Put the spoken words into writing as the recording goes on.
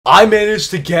I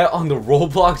managed to get on the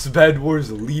Roblox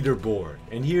Bedwars leaderboard,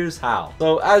 and here's how.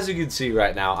 So as you can see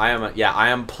right now, I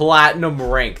am platinum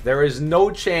rank. There is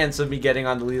no chance of me getting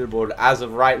on the leaderboard as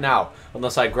of right now,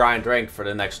 unless I grind rank for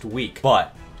the next week.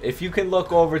 But if you can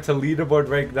look over to leaderboard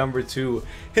rank number 2,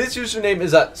 his username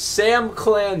is a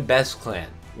SamClanBestClan.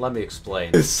 Let me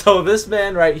explain. So this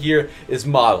man right here is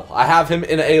Model. I have him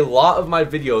in a lot of my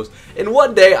videos, and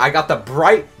one day I got the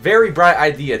very bright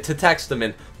idea to text him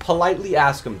and politely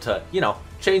ask him to,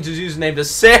 change his username to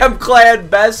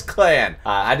SamClanBestClan.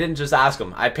 I didn't just ask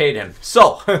him, I paid him.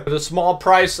 So, for the small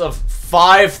price of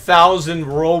 5,000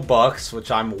 Robux,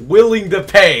 which I'm willing to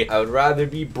pay, I would rather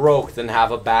be broke than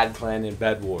have a bad clan in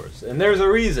Bed Wars. And there's a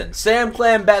reason.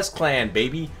 SamClanBestClan,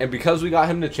 baby. And because we got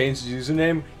him to change his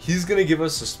username, he's gonna give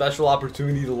us a special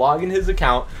opportunity to log in his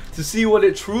account to see what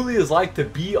it truly is like to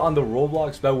be on the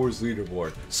Roblox Bed Wars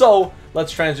leaderboard. So,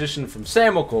 let's transition from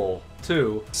Sammical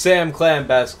to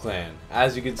SamClanBestClan.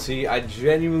 As you can see, I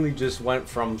genuinely just went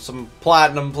from some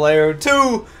platinum player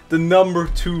to the number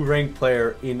 2 ranked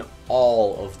player in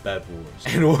all of Bed Wars.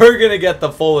 And we're gonna get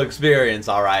the full experience,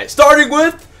 alright? Starting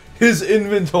with his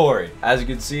inventory. As you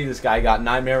can see, this guy got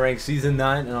Nightmare rank season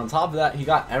 9, and on top of that, he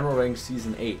got Emerald rank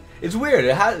season 8. It's weird.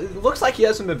 It looks like he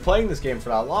hasn't been playing this game for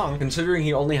that long, considering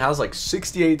he only has like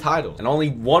 68 titles and only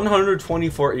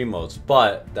 124 emotes.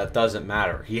 But that doesn't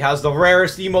matter. He has the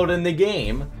rarest emote in the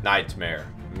game, Nightmare.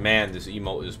 Man, this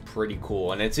emote is pretty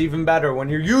cool, and it's even better when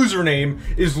your username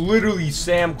is literally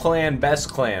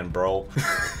SamClanBestClan, bro.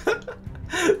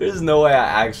 There's no way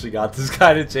I actually got this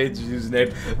guy to change his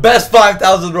username. Best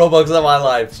 5,000 Robux of my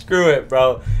life. Screw it,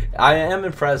 bro. I am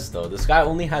impressed, though. This guy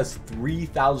only has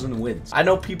 3,000 wins. I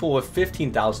know people with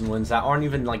 15,000 wins that aren't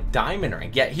even, like, diamond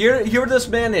rank. Yet, here this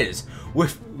man is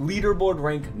with leaderboard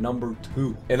rank number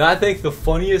 2. And I think the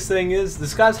funniest thing is,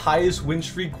 this guy's highest win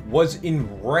streak was in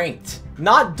ranked.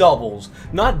 Not doubles,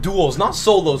 not duels, not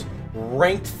solos.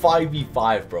 Ranked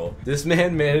 5v5, bro. This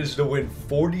man managed to win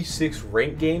 46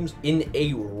 ranked games in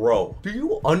a row. Do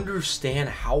you understand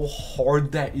how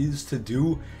hard that is to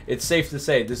do? It's safe to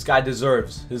say this guy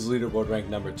deserves his leaderboard rank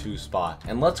number 2 spot.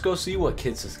 And let's go see what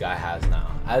kits this guy has now.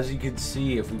 As you can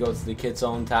see, if we go to the kits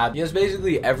own tab, he has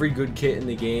basically every good kit in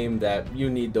the game that you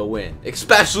need to win.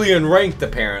 Especially in ranked,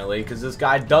 apparently, because this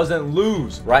guy doesn't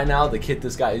lose. Right now, the kit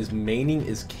this guy is maining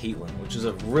is Caitlyn, which is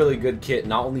a really good kit,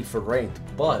 not only for ranked,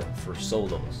 but for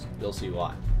solos. You'll see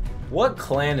why. What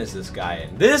clan is this guy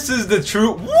in? This is the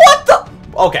true. What the?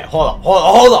 Okay, hold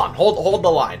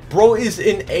the line. Bro is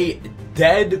in a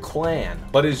dead clan,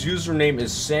 but his username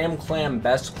is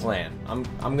SamClanBestClan.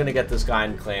 I'm gonna get this guy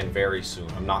in clan very soon.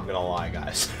 I'm not gonna lie,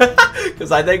 guys,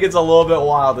 because I think it's a little bit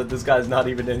wild that this guy's not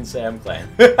even in SamClan.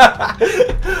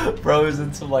 Bro is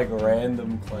in some like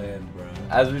random clan, bro.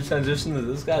 As we transition to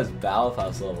this guy's battle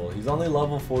pass level, he's only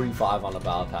level 45 on the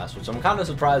battle pass, which I'm kind of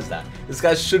surprised at. This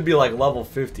guy should be like level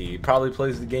 50. He probably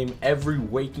plays the game every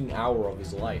waking hour of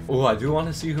his life. Oh, I do want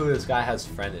to see who this guy has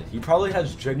friended. He probably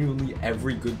has genuinely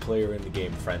every good player in the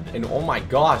game friended. And oh my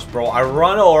gosh, bro, I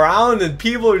run around and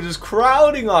people are just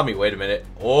crowding on me. Wait a minute.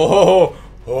 Oh,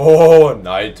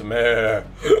 Nightmare.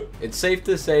 It's safe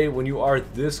to say when you are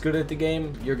this good at the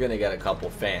game, you're gonna get a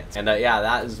couple fans. And yeah,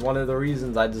 that is one of the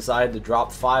reasons I decided to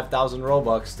drop 5,000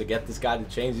 Robux to get this guy to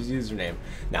change his username.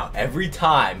 Now, every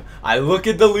time I look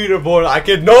at the leaderboard, I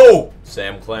can know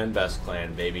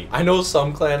SamClanBestClan, baby. I know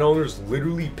some clan owners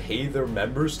literally pay their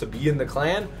members to be in the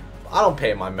clan. I don't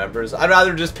pay my members. I'd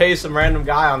rather just pay some random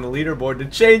guy on the leaderboard to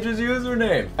change his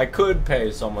username. I could pay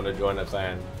someone to join a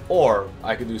clan, or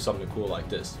I could do something cool like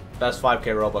this. Best 5k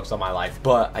Robux of my life.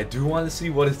 But I do want to see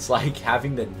what it's like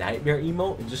having the Nightmare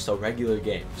emote in just a regular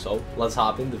game. So let's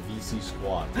hop into VC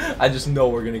Squad. I just know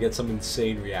we're gonna get some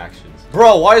insane reactions.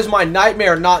 Bro, why is my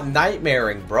Nightmare not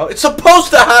nightmaring, bro? It's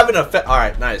supposed to have an effect. All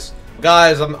right, nice.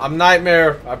 Guys, I'm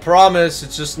Nightmare. I promise.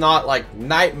 It's just not like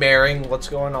nightmaring. What's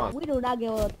going on? We do not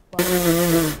give a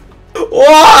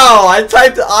Wow! I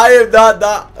typed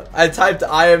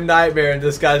I am Nightmare, and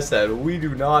this guy said we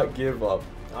do not give up.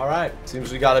 All right.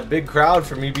 Seems we got a big crowd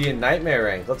for me being Nightmare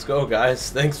rank. Let's go, guys.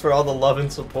 Thanks for all the love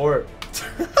and support.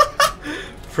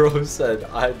 Bro said,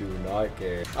 I do not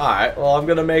care. Alright, well, I'm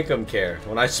gonna make him care.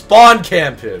 When I spawn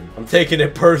camp him, I'm taking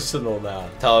it personal now.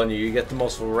 I'm telling you, you get the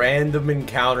most random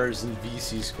encounters in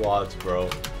VC squads, bro.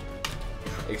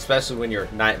 Especially when you're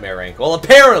Nightmare rank. Well,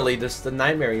 apparently, the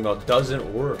Nightmare emote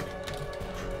doesn't work.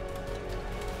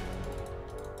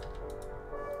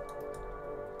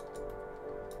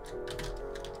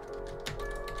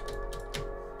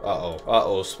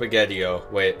 Uh-oh, Spaghetti-O.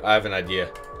 Wait, I have an idea.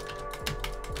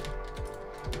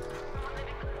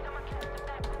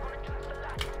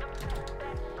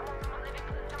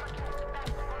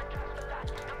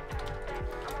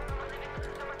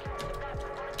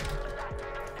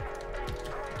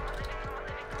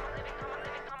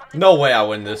 No way I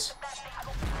win this.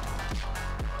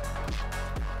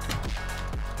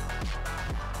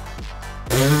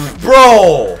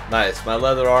 Bro! Nice. My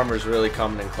leather armor is really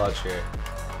coming in clutch here.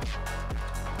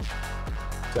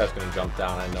 That's gonna jump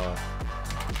down, I know it.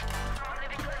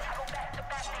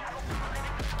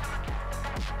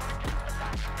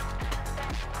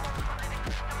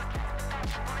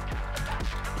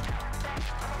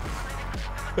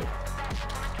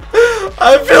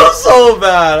 I feel so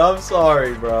bad. I'm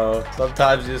sorry, bro.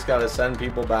 Sometimes you just gotta send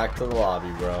people back to the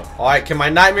lobby, bro. Alright, can my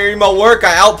nightmare emote work?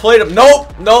 I outplayed him.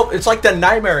 Nope, nope. It's like the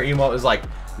nightmare emote is like,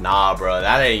 nah, bro,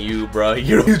 that ain't you, bro.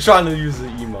 You're trying to use the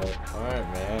emote.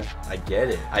 Alright, man. I get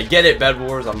it. I get it, Bed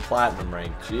Wars. I'm platinum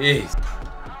ranked. Jeez.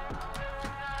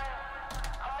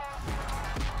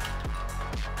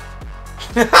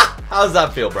 How does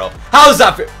that feel, bro? How does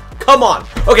that feel? Come on.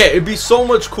 Okay, it'd be so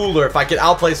much cooler if I could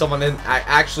outplay someone in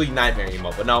actually nightmare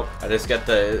emote. But no, I just get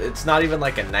the... It's not even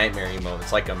like a nightmare emote.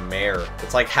 It's like a mare.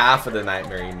 It's like half of the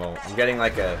nightmare emote. I'm getting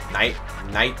like a night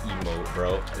emote,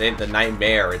 bro. It ain't the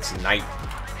nightmare. It's night.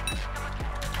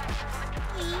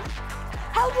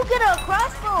 How'd you get a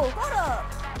crossbow? Hold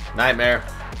up. Nightmare.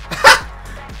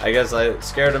 I guess I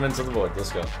scared him into the void.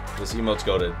 Let's go. This emote's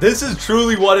goated. This is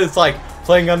truly what it's like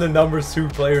playing on the numbers 2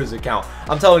 players account.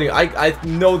 I'm telling you, I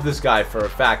know this guy for a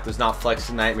fact does not flex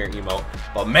the nightmare emote.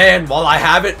 But man, while I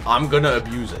have it, I'm gonna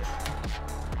abuse it.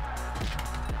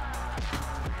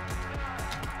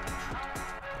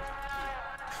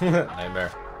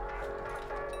 Nightmare.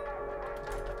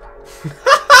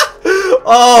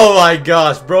 Oh my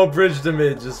gosh, bro bridged him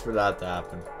in just for that to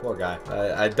happen. Poor guy.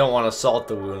 I don't want to salt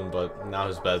the wound, but now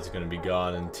his bed's gonna be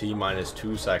gone in T-minus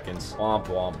 2 seconds. Womp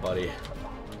womp, buddy.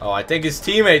 Oh, I think his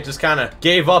teammate just kind of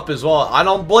gave up as well. I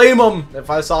don't blame him. If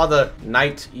I saw the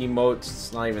night emotes,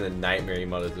 it's not even a nightmare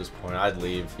emote at this point. I'd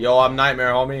leave. Yo, I'm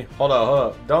nightmare, homie. Hold up, hold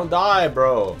up. Don't die,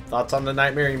 bro. Thoughts on the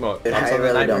nightmare emote? I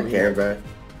really don't care, bro.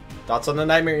 Thoughts on the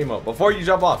nightmare emote? Before you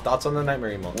jump off, thoughts on the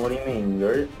nightmare emote? What do you mean?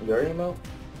 Your emote?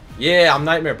 Yeah, I'm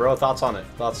nightmare, bro. Thoughts on it?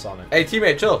 Thoughts on it? Hey,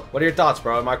 teammate, chill. What are your thoughts,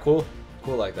 bro? Am I cool?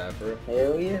 Cool like that, bro.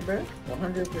 Hell yeah, bro.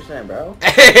 100%, bro.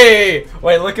 Hey!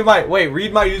 Wait, look at my... Wait,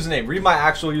 read my username. Read my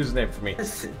actual username for me.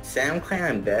 Sam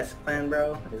Clan Best Clan,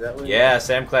 bro? Is that what Yeah,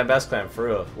 Sam Clan Best Clan, for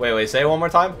real. Wait, say it one more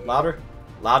time. Louder.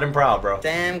 Loud and proud, bro.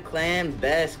 Sam Clan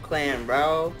Best Clan,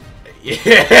 bro.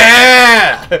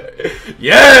 Yeah!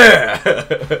 Yeah!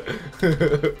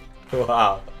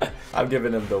 Wow. I'm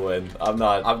giving him the win.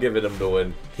 I'm giving him the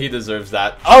win. He deserves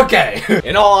that. Okay.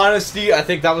 In all honesty, I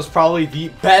think that was probably the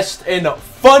best and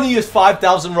funniest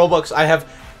 5,000 Robux I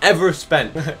have ever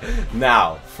spent.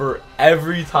 Now, for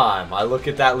every time I look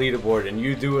at that leaderboard, and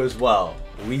you do as well,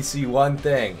 we see one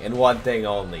thing and one thing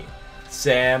only.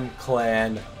 Sam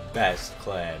Clan Best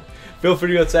Clan. Feel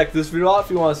free to check this video out if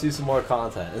you want to see some more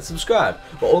content, and subscribe,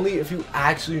 but only if you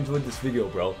actually enjoyed this video,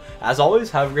 bro. As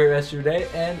always, have a great rest of your day,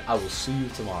 and I will see you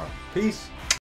tomorrow. Peace.